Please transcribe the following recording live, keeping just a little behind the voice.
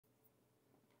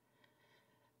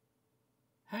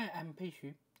Hi, I'm Pei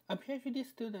Xu, a PhD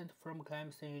student from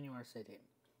Clemson University.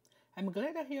 I'm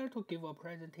glad here to give a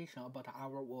presentation about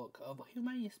our work of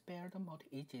human-inspired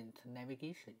multi-agent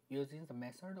navigation using the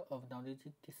method of knowledge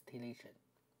distillation.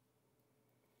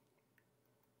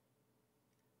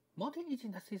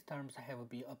 Multi-agent systems have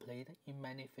been applied in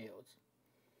many fields.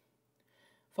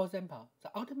 For example,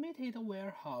 the automated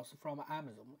warehouse from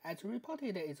Amazon, as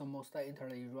reported, is almost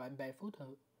entirely run by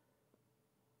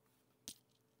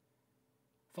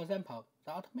For example,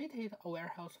 the automated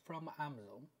warehouse from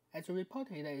Amazon, as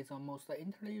reported, is almost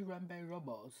entirely run by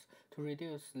robots to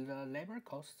reduce the labor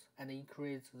costs and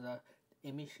increase the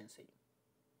efficiency.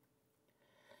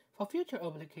 For future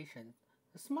applications,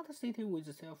 the smart city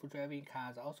with self-driving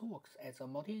cars also works as a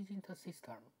multi-agent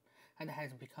system and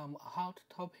has become a hot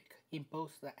topic in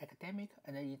both the academic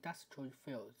and industrial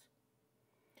fields.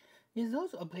 In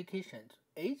those applications,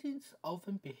 agents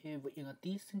often behave in a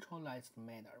decentralized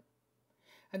manner,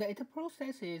 and it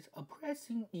processes a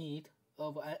pressing need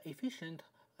of an efficient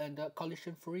and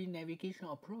collision-free navigation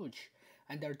approach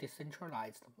under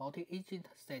decentralized multi-agent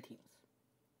settings.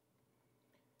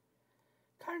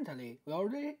 Currently,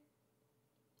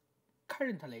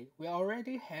 we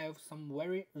already have some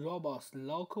very robust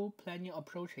local planning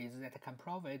approaches that can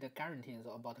provide guarantees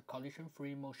about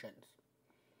collision-free motions.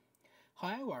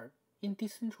 However, in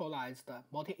decentralized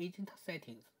multi-agent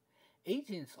settings,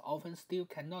 agents often still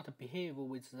cannot behave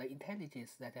with the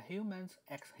intelligence that humans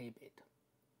exhibit.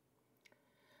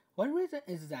 One reason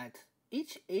is that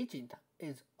each agent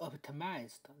is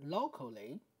optimized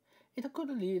locally. It could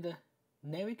lead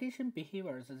navigation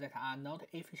behaviors that are not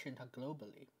efficient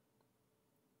globally.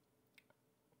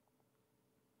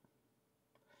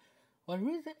 One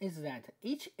reason is that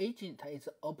each agent is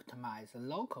optimized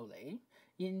locally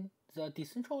in the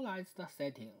decentralized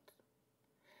settings.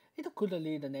 It could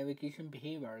lead navigation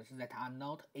behaviors that are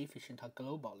not efficient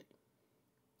globally.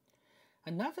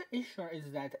 Another issue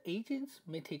is that agents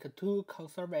may take too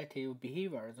conservative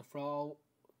behaviors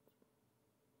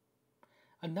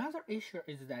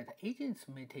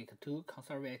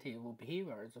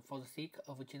for the sake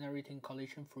of generating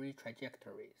collision-free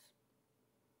trajectories.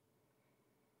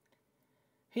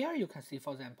 Here you can see,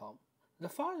 for example, the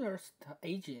farthest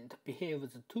agent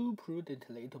behaves too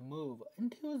prudently to move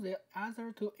until the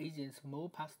other two agents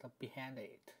move past behind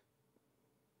it.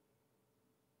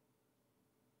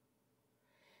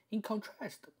 In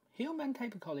contrast, humans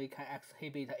typically can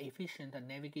exhibit efficient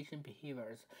navigation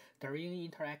behaviors during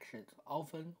interactions,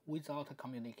 often without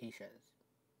communications.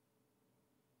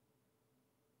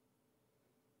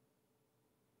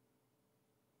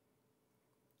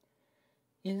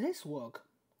 In this work,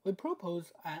 we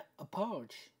propose an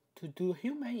approach to do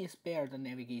human-inspired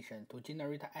navigation to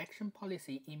generate action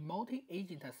policy in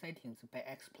multi-agent settings by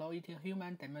exploiting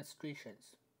human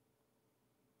demonstrations.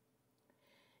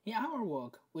 In our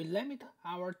work, we limit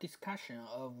our discussion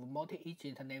of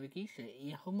multi-agent navigation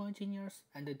in homogeneous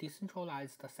and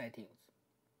decentralized settings.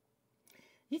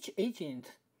 Each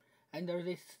agent under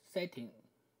this setting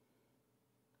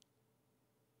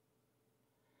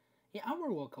In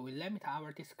our work, we limit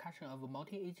our discussion of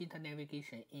multi-agent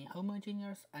navigation in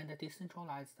homogeneous and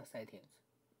decentralized settings.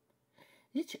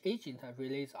 Each agent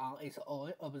relies on its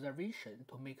own observation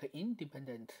to make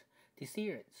independent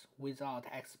decisions without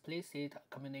explicit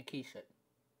communication.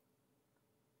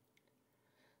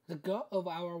 The goal of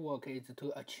our work is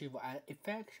to achieve an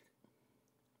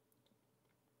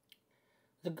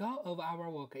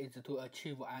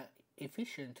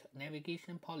efficient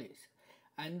navigation policy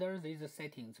under these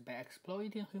settings by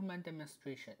exploiting human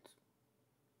demonstrations.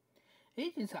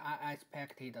 Agents are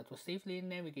expected to safely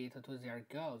navigate to their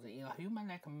goals in a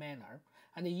human-like manner,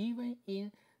 and even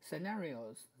in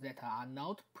scenarios that are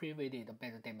not provided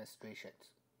by the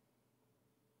demonstrations.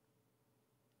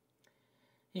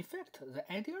 In fact,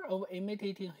 the idea of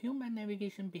imitating human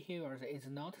navigation behaviors is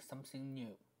not something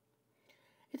new.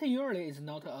 It usually is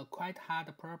not a quite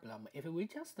hard problem if we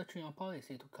just train a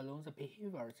policy to clone the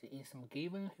behaviors in some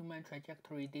given human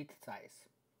trajectory data size.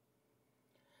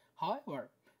 However,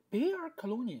 behavior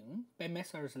cloning by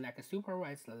methods like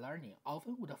supervised learning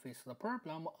often would face the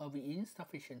problem of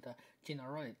insufficient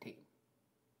generality.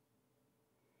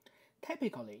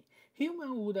 Typically,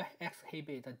 humans would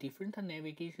exhibit different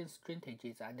navigation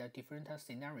strategies under different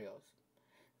scenarios.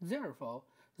 Therefore,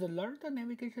 the learned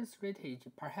navigation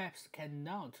strategy perhaps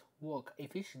cannot work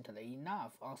efficiently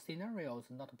enough on scenarios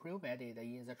not provided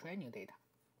in the training data.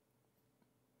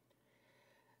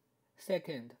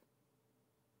 Second,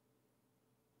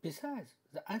 besides,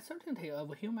 the uncertainty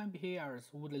of human behaviors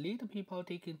would lead people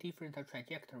taking different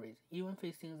trajectories, even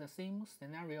facing the same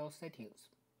scenario settings.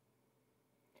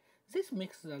 This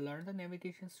makes the learned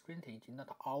navigation strategy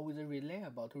not always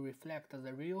reliable to reflect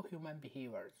the real human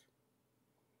behaviors.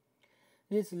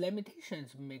 These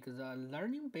limitations make the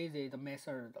learning-based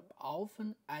method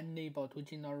often unable to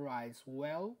generalize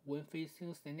well when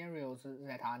facing scenarios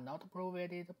that are not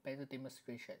provided by the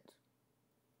demonstrations.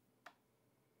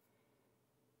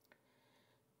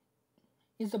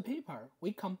 In the paper,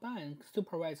 we combine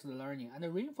supervised learning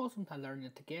and reinforcement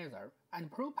learning together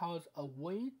and propose a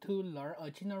way to learn a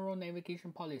general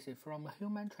navigation policy from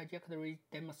human trajectory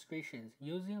demonstrations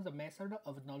using the method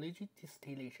of knowledge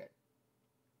distillation.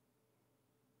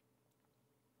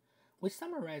 We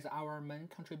summarize our main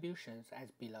contributions as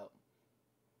below.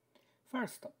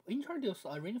 First, we introduce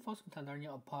a reinforcement learning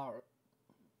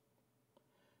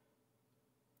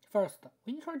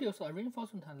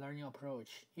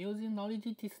approach. Using knowledge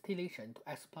distillation to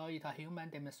exploit human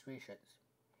demonstrations.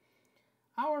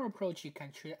 Our approach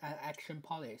can treat an action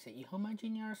policy in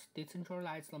homogeneous,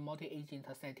 decentralized multi-agent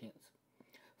settings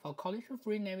for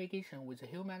collision-free navigation with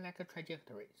human-like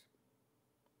trajectories,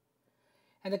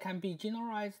 and can be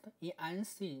generalized in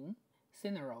unseen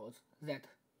scenarios that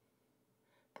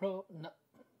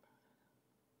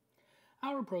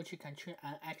Our approach can train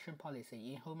an action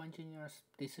policy in homogeneous,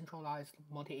 decentralized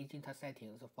multi-agent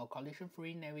settings for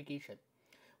collision-free navigation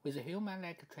with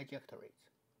human-like trajectories,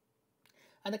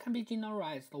 and can be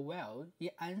generalized well in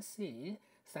unseen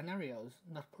scenarios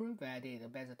not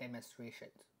provided by the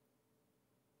demonstrations.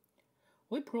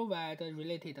 We provide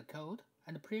related code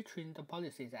and pre-trained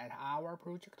policies at our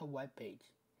project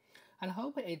webpage, and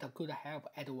hope it could help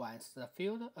advance the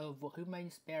field of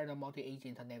human-inspired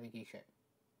multi-agent navigation.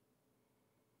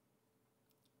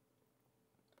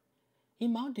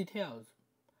 In more details,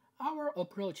 our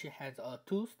approach has a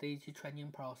two-stage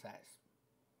training process.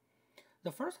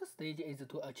 The first stage is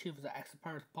to achieve the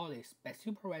expert policy by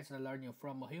supervised learning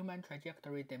from human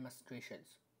trajectory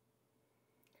demonstrations.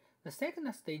 The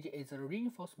second stage is the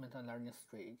reinforcement learning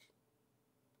stage,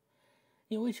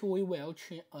 in which we will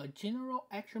train a general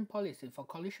action policy for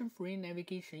collision-free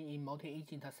navigation in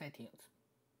multi-agent settings.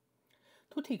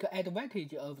 To take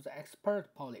advantage of the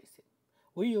expert policy,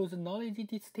 we use knowledge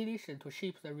distillation to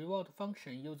shape the reward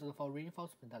function used for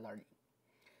reinforcement learning,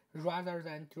 rather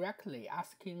than directly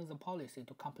asking the policy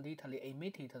to completely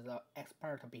imitate the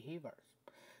expert behaviors,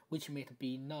 which may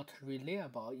be not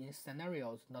reliable in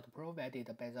scenarios not provided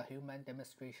by the human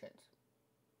demonstrations.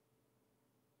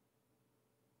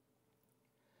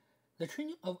 The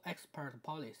training of expert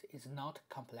policy is not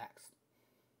complex.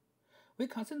 We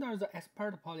consider the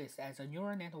expert policy as a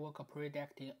neural network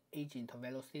predicting agent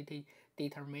velocity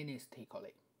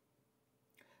deterministically.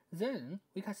 Then,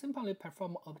 we can simply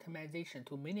perform optimization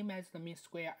to minimize the mean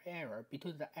square error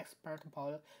between the expert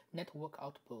network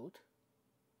output.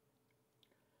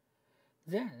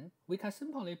 Then, we can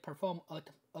simply perform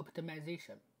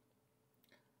optimization.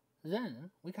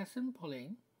 Then, we can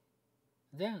simply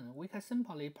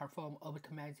perform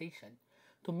optimization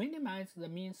to minimize the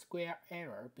mean square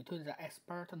error between the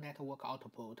expert network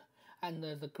output and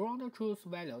the ground truth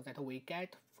value that we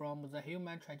get from the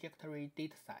human trajectory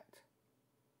dataset.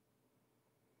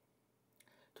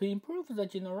 To improve the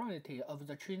generality of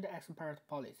the trained expert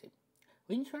policy,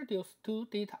 we introduce two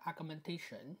data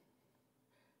augmentation.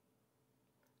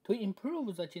 To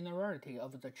improve the generality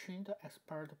of the trained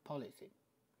expert policy,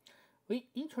 we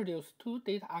introduce two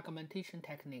data augmentation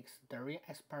techniques during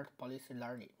expert policy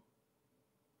learning.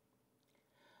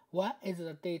 One is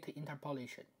the data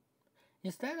interpolation.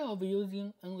 Instead of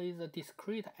using only the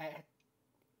discrete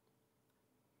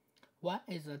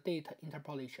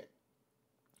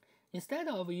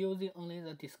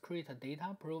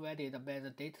data provided by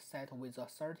the dataset with a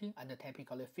certain and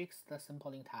typically fixed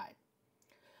sampling time,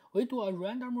 we do a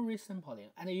random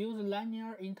resampling and use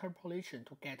linear interpolation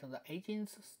to get the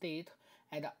agent's state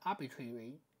at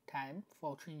arbitrary time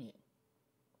for training.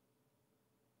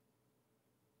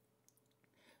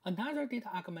 Another data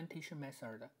augmentation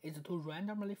method is to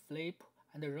randomly flip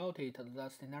and rotate the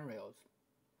scenarios.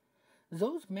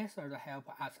 Those methods help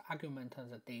us augment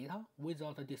the data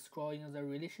without destroying the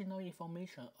relational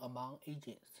information among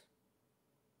agents.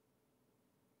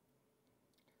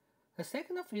 The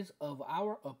second phase of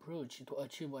our approach to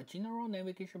achieve a general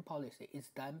navigation policy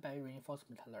is done by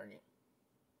reinforcement learning.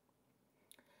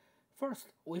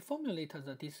 First, we formulate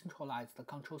the decentralized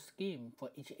control scheme for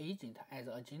each agent as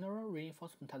a general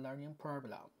reinforcement learning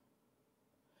problem.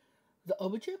 The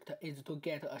objective is to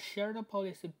get a shared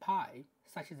policy pie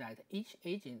such that each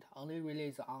agent only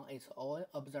relies on its own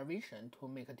observation to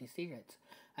make decisions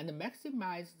and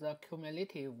maximize the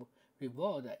cumulative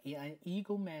reward in an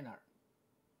equal manner.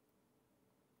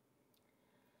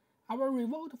 Our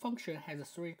reward function has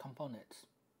three components.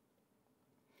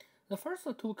 The first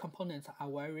two components are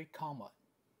very common.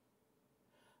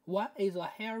 One is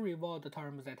a higher reward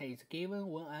term that is given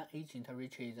when an agent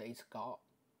reaches its goal.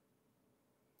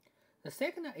 The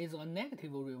second is a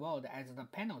negative reward as the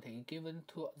penalty given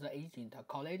to the agent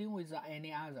colliding with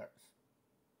any others.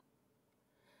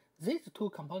 These two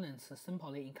components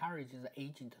simply encourage the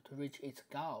agent to reach its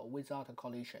goal without a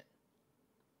collision.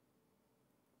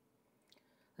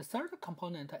 The third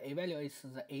component evaluates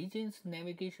the agent's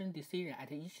navigation decision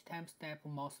at each time step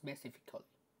more specifically.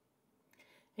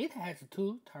 It has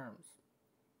two terms.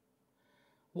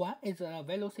 One is a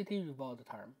velocity reward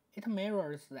term. It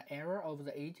mirrors the error of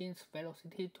the agent's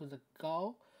velocity to the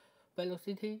goal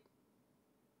velocity.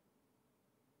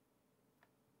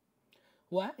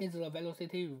 One is the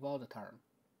velocity reward term.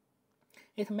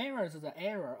 It mirrors the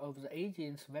error of the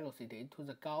agent's velocity to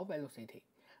the goal velocity,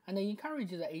 and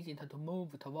encourages the agent to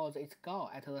move towards its goal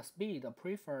at the speed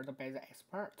preferred by the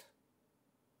expert.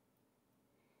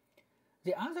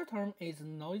 The other term is the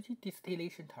noisy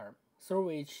distillation term, through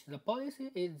which the policy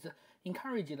is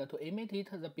encouraged to imitate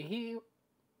the behavior.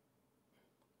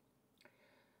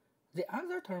 The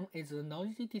other term is the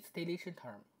noisy distillation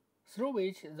term, through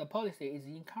which the policy is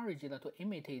encouraged to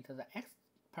imitate the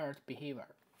expert behavior.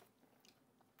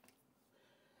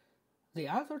 The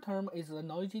other term is the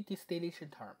noisy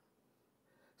distillation term,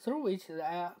 through which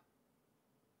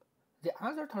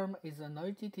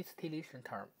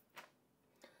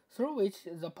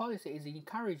the policy is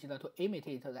encouraged to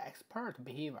imitate the expert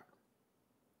behavior.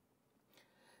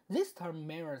 This term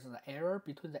mirrors the error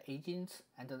between the agent's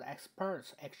and the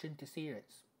expert's action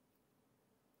decisions.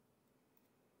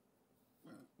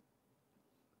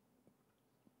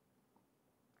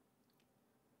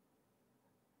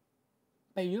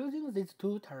 By using these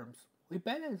two terms, we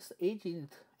balance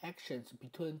agent actions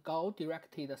between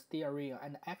goal-directed steering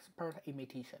and expert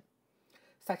imitation,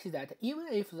 such that even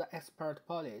if the expert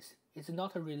policy is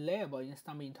not reliable in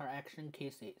some interaction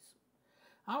cases,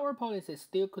 our policy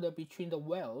still could be trained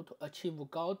well to achieve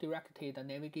goal-directed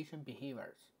navigation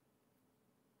behaviors.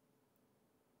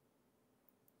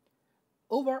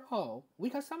 Overall, we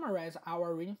can summarize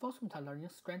our reinforcement learning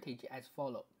strategy as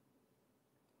follows.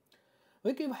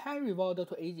 We give high reward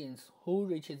to agents who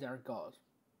reach their goals,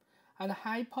 and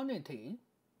high penalty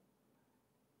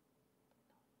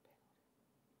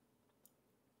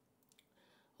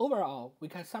Overall, we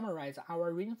can summarize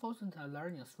our reinforcement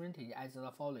learning strategy as the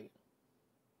following.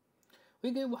 We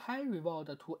give high reward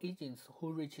to agents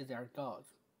who reach their goals,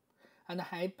 and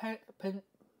high penalty.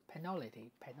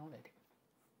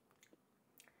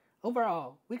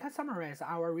 Overall, we can summarize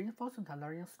our reinforcement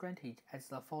learning strategy as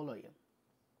the following.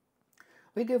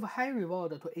 We give high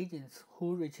reward to agents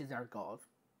who reach their goals,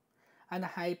 and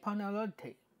high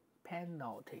penalty.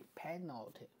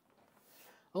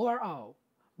 Overall,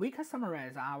 we can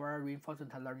summarize our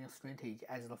reinforcement learning strategy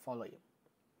as the following.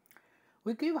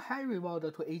 We give high reward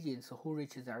to agents who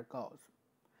reach their goals,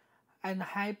 and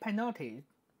high penalty.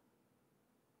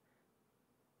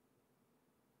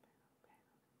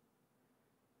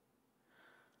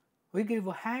 We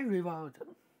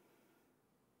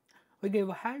give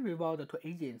high reward to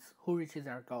agents who reach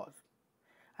their goals,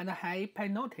 and high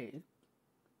penalty.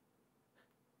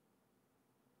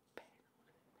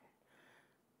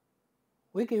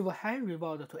 We give high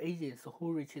reward to agents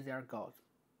who reach their goals,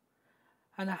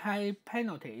 and high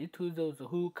penalty to those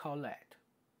who collect.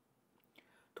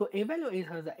 To evaluate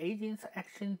the agent's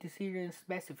action decision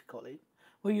specifically,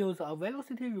 we use a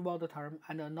velocity reward term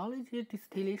and a knowledge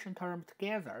distillation term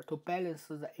together to balance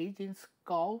the agent's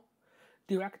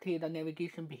goal-directed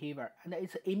navigation behavior and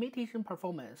its imitation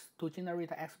performance to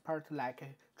generate expert-like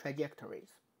trajectories.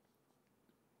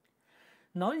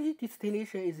 Knowledge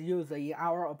distillation is used in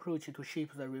our approach to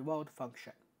shape the reward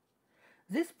function.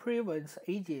 This prevents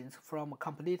agents from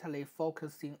completely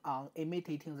focusing on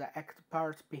imitating the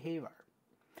expert's behavior,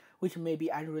 which may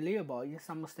be unreliable in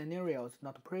some scenarios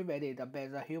not provided by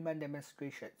the human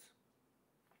demonstrations.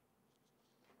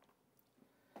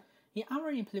 In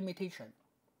our implementation,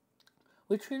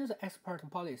 we train the expert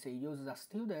policy using the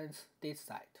student's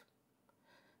dataset.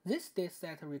 This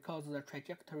dataset records the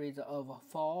trajectories of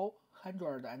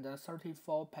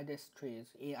 434 pedestrians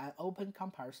in an open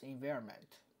campus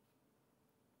environment.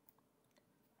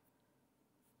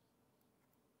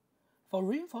 For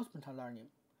reinforcement learning,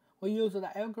 we use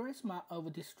the algorithm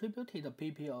of distributed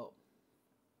PPO.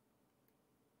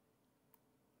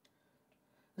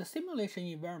 The simulation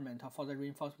environment for the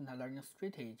reinforcement learning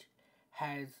strategy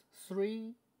has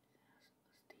three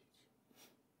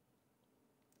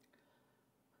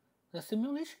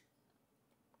stages.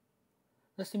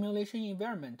 The The simulation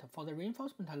environment for the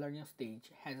reinforcement learning stage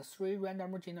has 3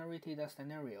 random generated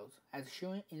scenarios as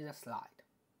shown in the slide.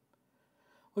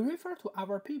 We refer to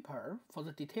our paper for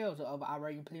the details of our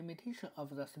implementation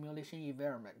of the simulation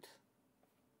environment.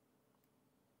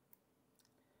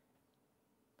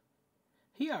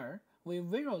 Here, we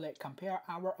visually compare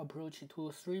our approach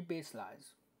to 3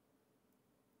 baselines.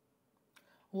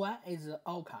 One is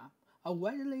OCA, a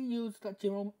widely used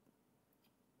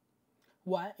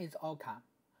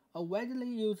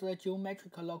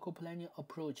geometric local planning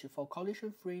approach for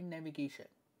collision-free navigation.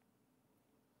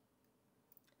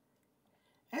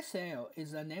 SL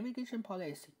is a navigation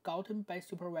policy gotten by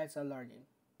supervised learning.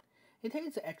 It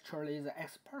is actually the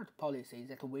expert policy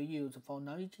that we use for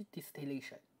knowledge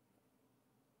distillation.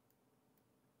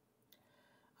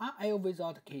 RL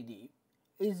without KD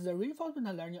is the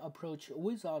reinforcement learning approach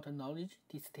without knowledge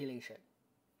distillation.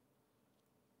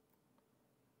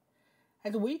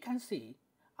 As we can see,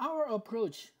 our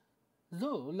approach,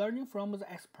 though learning from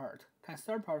the expert, can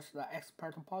surpass the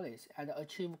expert policy and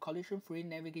achieve collision-free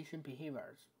navigation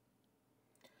behaviors.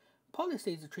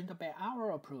 Policies trained by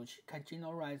our approach can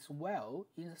generalize well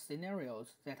in the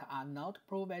scenarios that are not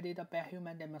provided by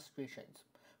human demonstrations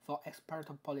for expert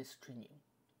policy training.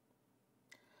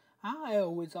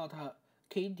 RL without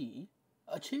KD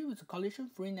achieves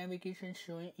collision-free navigation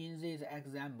shown in these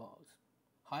examples.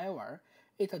 However,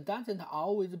 it doesn't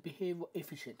always behave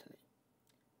efficiently.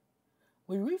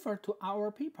 We refer to our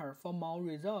paper for more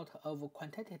results of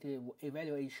quantitative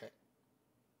evaluation.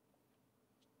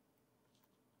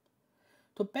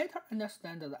 To better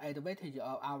understand the advantage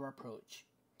of our approach,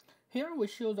 here we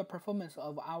show the performance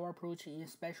of our approach in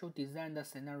special designed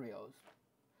scenarios.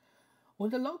 When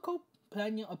the local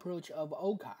planning approach of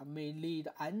OCA may lead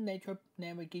unnatural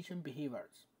navigation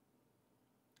behaviors.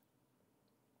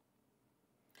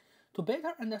 To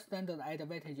better understand the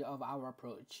advantage of our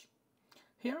approach,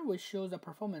 here we show the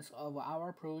performance of our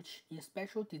approach in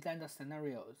special designed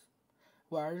scenarios,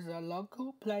 where the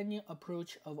local planning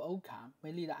approach of OCA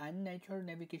may lead unnatural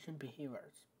navigation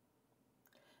behaviors.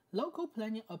 Local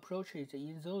planning approaches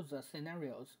in those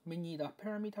scenarios may need a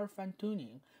parameter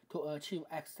fine-tuning to achieve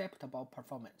acceptable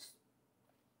performance.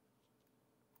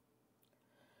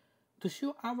 To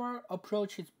show our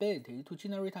approach's ability to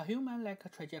generate human-like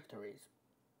trajectories,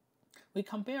 we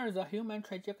compare the human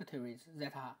trajectories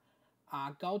that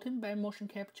are gotten by motion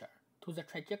capture to the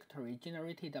trajectory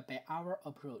generated by our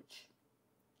approach.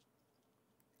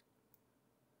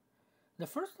 The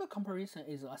first comparison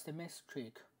is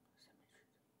asymmetric.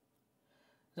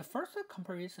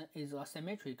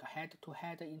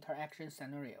 Head-to-head interaction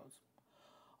scenarios.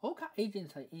 OCA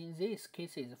agents in these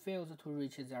cases fail to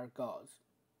reach their goals.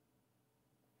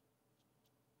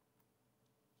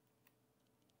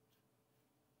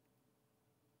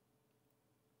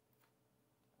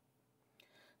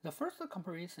 The first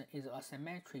comparison is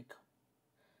asymmetric.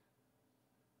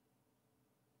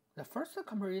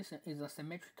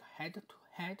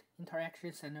 Head-to-head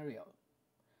interaction scenario.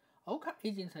 OCA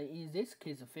agents in this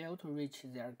case fail to reach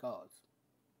their goals.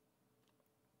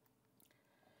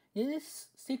 In this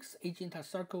 6-agent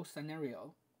circle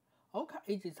scenario, OCA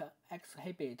agents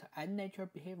exhibit unnatural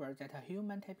behavior that a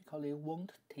human typically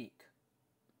won't take.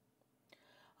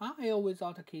 RL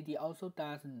without KD also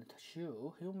doesn't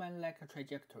show human-like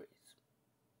trajectories.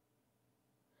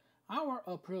 Our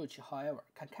approach, however,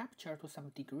 can capture to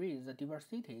some degree the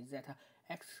diversity that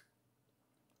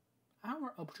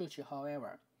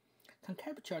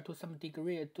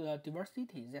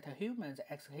humans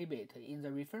exhibit in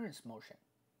the reference motion.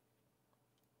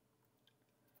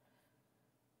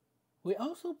 We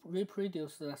also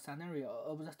reproduce the scenario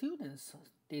of the student's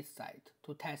dataset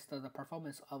to test the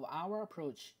performance of our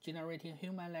approach generating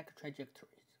human-like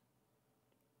trajectories.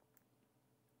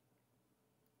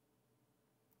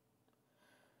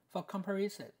 For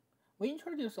comparison, we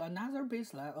introduce another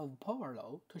baseline of power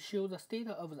law to show the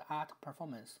state-of-the-art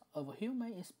performance of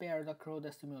human-inspired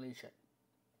crowd simulation.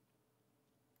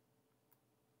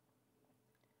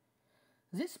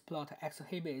 This plot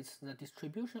exhibits the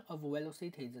distribution of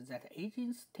velocities that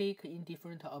agents take in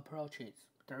different approaches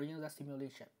during the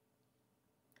simulation.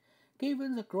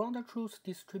 Given the ground truth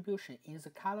distribution in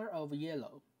the color of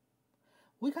yellow,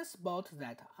 we can spot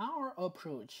that our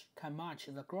approach can match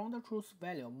the ground truth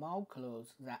value more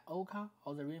close than OCA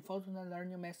or the reinforcement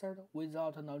learning method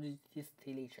without knowledge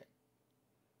distillation.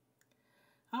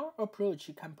 Our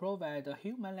approach can provide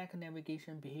human-like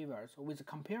navigation behaviors with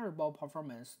comparable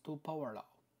performance to power law.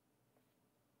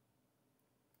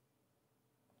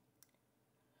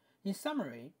 In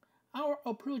summary, our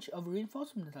approach of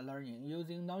reinforcement learning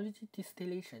using knowledge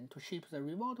distillation to shape the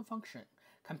reward function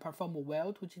can perform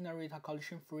well to generate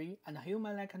collision-free and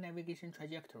human-like navigation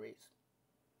trajectories.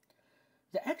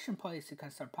 The action policy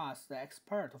can surpass the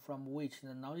expert from which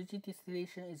the knowledge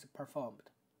distillation is performed,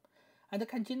 and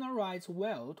can generalize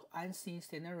well to unseen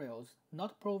scenarios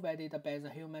not provided by the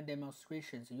human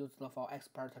demonstrations used for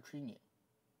expert training.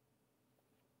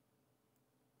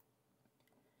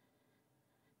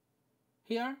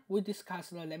 Here, we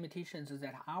discuss the limitations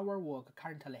that our work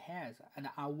currently has and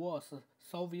are worth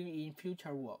solving in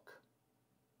future work.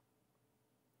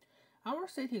 Our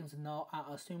settings now are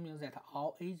assuming that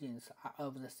all agents are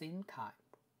of the same type.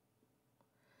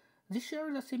 They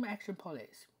share the same action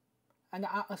policy, and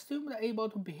are assumed able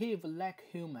to behave like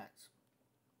humans.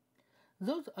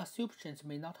 Those assumptions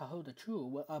may not hold true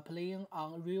when applying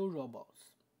on real robots.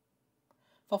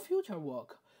 For future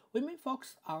work, we may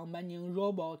focus on managing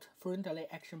robot-friendly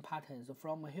action patterns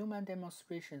from human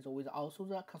demonstrations with also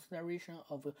the consideration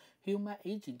of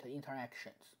human-agent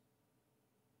interactions.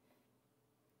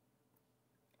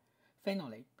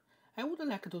 Finally, I would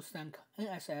like to thank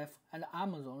NSF and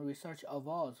Amazon Research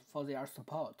Awards for their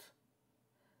support.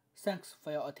 Thanks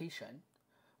for your attention.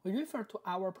 We refer to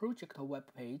our project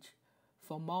webpage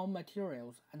for more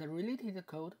materials and related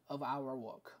code of our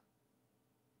work.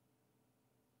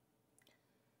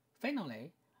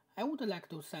 Finally, I would like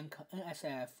to thank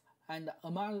NSF and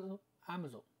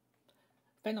Amazon.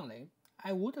 Finally,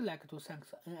 I would like to thank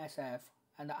NSF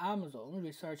and Amazon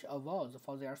Research Awards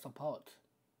for their support.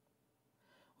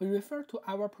 We refer to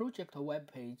our project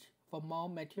webpage for more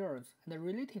materials and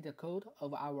related code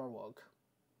of our work.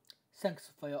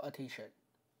 Thanks for your attention.